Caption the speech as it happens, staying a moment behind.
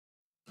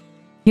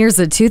Here's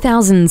a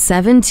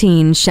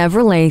 2017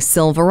 Chevrolet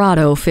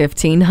Silverado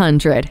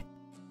 1500.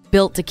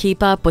 Built to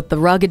keep up with the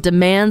rugged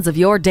demands of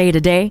your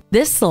day-to-day,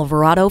 this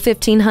Silverado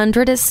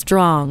 1500 is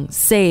strong,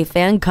 safe,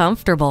 and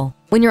comfortable.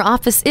 When your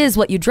office is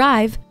what you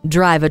drive,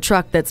 drive a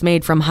truck that's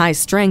made from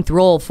high-strength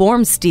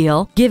roll-form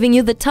steel, giving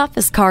you the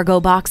toughest cargo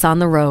box on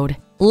the road.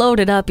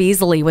 Load it up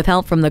easily with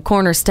help from the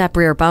corner step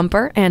rear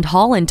bumper and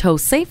haul and tow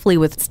safely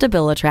with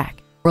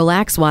StabiliTrak.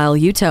 Relax while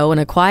you tow in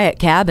a quiet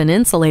cabin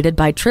insulated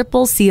by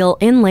triple seal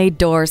inlaid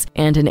doors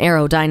and an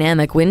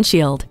aerodynamic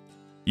windshield.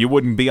 You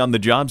wouldn't be on the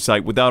job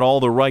site without all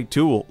the right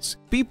tools.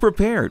 Be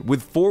prepared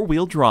with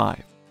four-wheel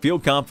drive. Feel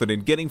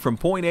confident getting from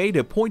point A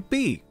to point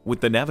B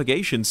with the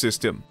navigation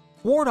system.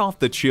 Ward off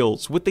the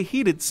chills with the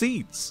heated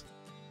seats.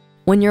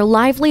 When your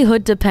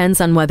livelihood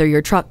depends on whether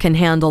your truck can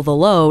handle the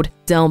load,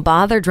 don't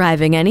bother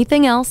driving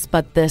anything else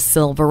but this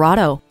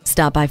Silverado.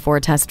 Stop by for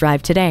a test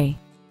drive today.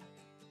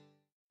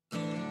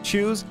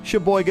 Choose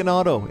Sheboygan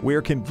Auto.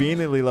 We're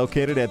conveniently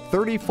located at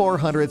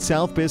 3400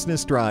 South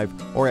Business Drive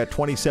or at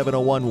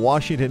 2701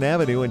 Washington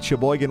Avenue in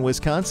Sheboygan,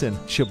 Wisconsin.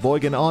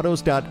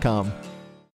 SheboyganAutos.com.